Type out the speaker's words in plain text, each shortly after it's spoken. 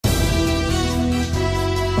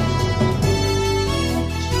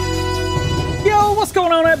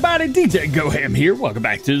going on, everybody? DjGoHam here. Welcome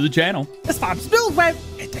back to the channel. It's Pops Build Web.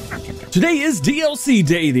 Today is DLC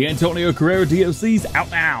Day. The Antonio Carrera DLC's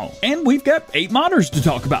out now. And we've got 8 modders to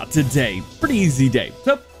talk about today. Pretty easy day.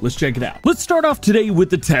 So let's check it out. Let's start off today with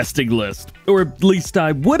the testing list. Or at least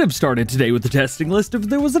I would have started today with the testing list if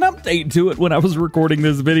there was an update to it when I was recording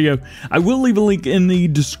this video. I will leave a link in the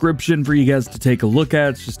description for you guys to take a look at.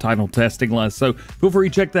 It's just titled testing list. So feel free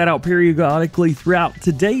to check that out periodically throughout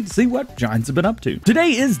today to see what Giants have been up to.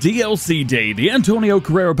 Today is DLC Day. The Antonio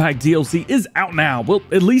Carrera Pack DLC is out now. Well,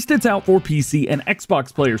 at least it's out for PC and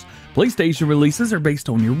Xbox players. PlayStation releases are based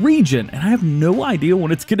on your region, and I have no idea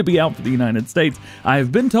when it's going to be out for the United States. I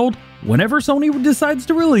have been told whenever Sony decides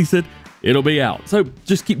to release it, it'll be out. So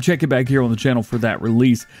just keep checking back here on the channel for that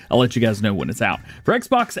release. I'll let you guys know when it's out. For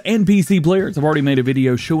Xbox and PC players, I've already made a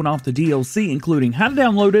video showing off the DLC, including how to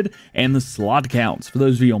download it and the slot counts. For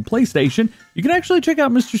those of you on PlayStation, you can actually check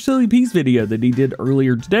out Mr. Silly P's video that he did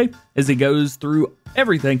earlier today as he goes through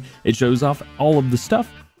everything. It shows off all of the stuff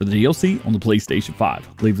for the DLC on the PlayStation 5.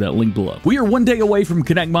 I'll leave that link below. We are one day away from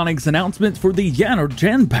Connect Modding's announcement for the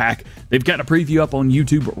Gen Pack. They've got a preview up on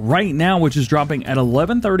YouTube right now, which is dropping at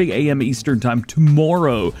 11:30 a.m. Eastern Time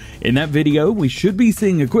tomorrow. In that video, we should be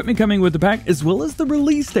seeing equipment coming with the pack as well as the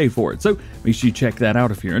release day for it, so make sure you check that out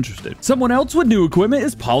if you're interested. Someone else with new equipment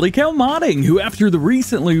is PolyCount Modding, who after the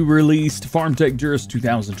recently released FarmTech Juris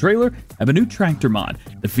 2000 trailer, have a new tractor mod,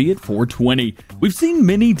 the Fiat 420. We've seen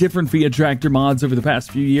many different Fiat tractor mods over the past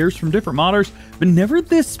few years from different modders, but never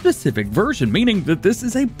this specific version, meaning that this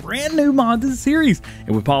is a brand new mod to the series.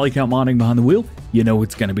 And with PolyCount Modding behind the wheel, you know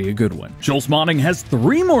it's going to be a good one. Schultz Modding has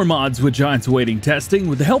 3 more mods with Giants awaiting testing.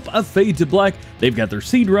 With the help of Fade to Black, they've got their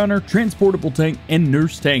Seed Runner, Transportable Tank, and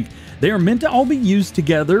Nurse Tank. They are meant to all be used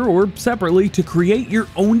together or separately to create your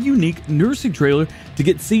own unique nursing trailer to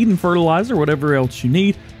get seed and fertilizer, whatever else you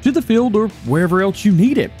need, to the field or wherever else you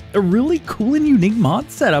need it. A really cool and unique mod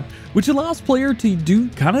setup, which allows player to do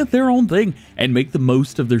kind of their own thing and make the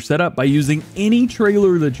most of their setup by using any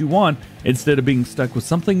trailer that you want instead of being stuck with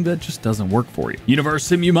something that just doesn't work for you.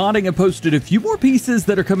 Simu Modding have posted a few more pieces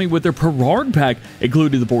that are coming with their Perard pack,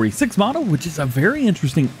 including the 46 model, which is a very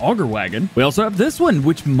interesting auger wagon. We also have this one,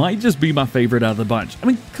 which might just be my favorite out of the bunch. I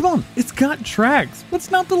mean, come on, it's got tracks.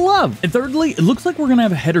 What's not to love? And thirdly, it looks like we're going to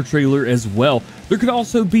have a header trailer as well. There could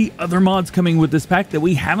also be other mods coming with this pack that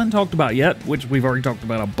we haven't talked about yet, which we've already talked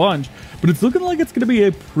about a bunch, but it's looking like it's going to be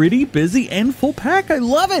a pretty busy and full pack. I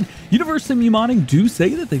love it. Simu Modding do say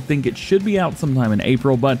that they think it should be out sometime in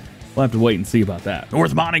April, but we'll have to wait and see about that.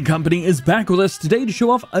 North Modding Company is back with us today to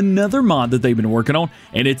show off another mod that they've been working on,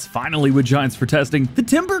 and it's finally with Giants for testing, the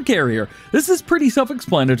Timber Carrier. This is pretty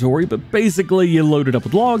self-explanatory, but basically you load it up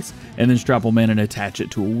with logs and then strap them in and attach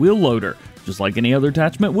it to a wheel loader, just like any other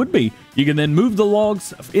attachment would be. You can then move the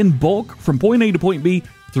logs in bulk from point A to point B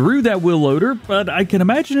through that wheel loader, but I can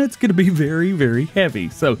imagine it's going to be very, very heavy,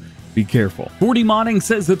 so be careful. 4D Modding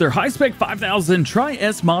says that their high-spec 5000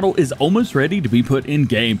 Tri-S model is almost ready to be put in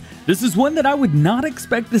game. This is one that I would not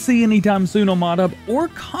expect to see anytime soon on ModHub or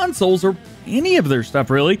consoles or any of their stuff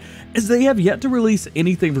really, as they have yet to release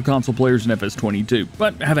anything for console players in FS22,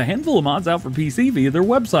 but have a handful of mods out for PC via their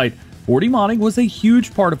website. 4D Modding was a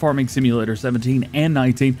huge part of Farming Simulator 17 and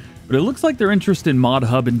 19, but it looks like their interest in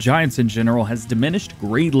ModHub and Giants in general has diminished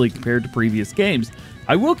greatly compared to previous games.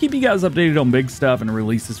 I will keep you guys updated on big stuff and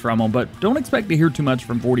releases from them, but don't expect to hear too much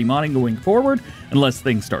from 4D Modding going forward unless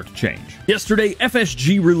things start to change. Yesterday,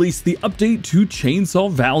 FSG released the update to Chainsaw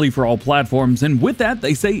Valley for all platforms, and with that,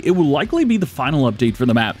 they say it will likely be the final update for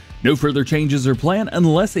the map. No further changes are planned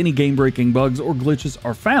unless any game-breaking bugs or glitches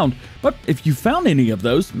are found, but if you found any of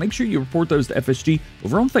those, make sure you report those to FSG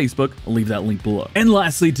over on Facebook. I'll leave that link below. And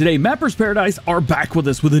lastly, today, Mappers Paradise are back with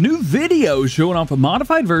us with a new video showing off a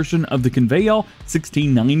modified version of the Conveyal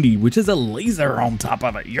 1690, which has a laser on top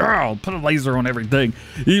of it. Yeah, I'll put a laser on everything.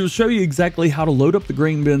 It will show you exactly how to load up the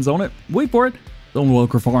grain bins on it. Wait for it. On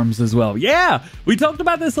Welker farms as well. Yeah, we talked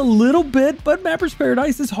about this a little bit, but Mappers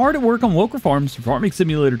Paradise is hard at work on Welker farms for Farming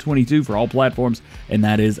Simulator 22 for all platforms, and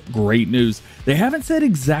that is great news. They haven't said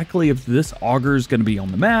exactly if this auger is going to be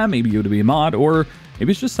on the map, maybe it would be a mod, or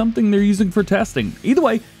maybe it's just something they're using for testing. Either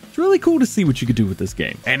way, it's really cool to see what you could do with this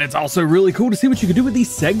game. And it's also really cool to see what you could do with these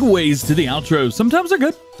segues to the outro. Sometimes they're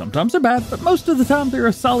good, sometimes they're bad, but most of the time they're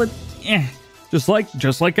a solid Just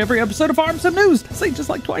like every episode of Farm Sim News. Say just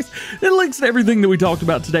like twice. The links to everything that we talked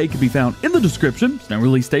about today can be found in the description. There's no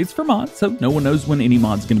release dates for mods, so no one knows when any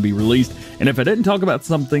mod's going to be released. And if I didn't talk about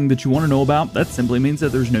something that you want to know about, that simply means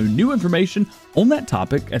that there's no new information on that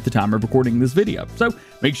topic at the time of recording this video. So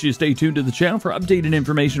Make sure you stay tuned to the channel for updated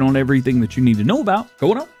information on everything that you need to know about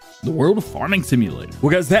going on the world of Farming Simulator.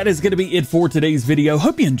 Well guys, that is going to be it for today's video.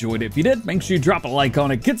 Hope you enjoyed it. If you did, make sure you drop a like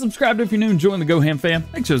on it. Get subscribed if you're new and join the GoHam fam.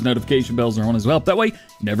 Make sure those notification bells are on as well. That way, you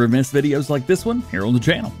never miss videos like this one here on the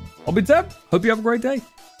channel. I'll be Tab. Hope you have a great day.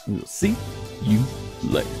 We'll see you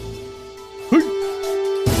later.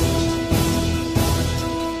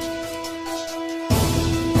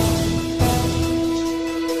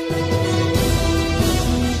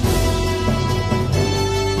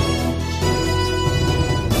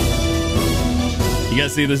 You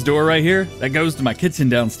guys see this door right here? That goes to my kitchen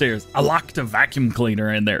downstairs. I locked a vacuum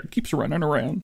cleaner in there. It keeps running around.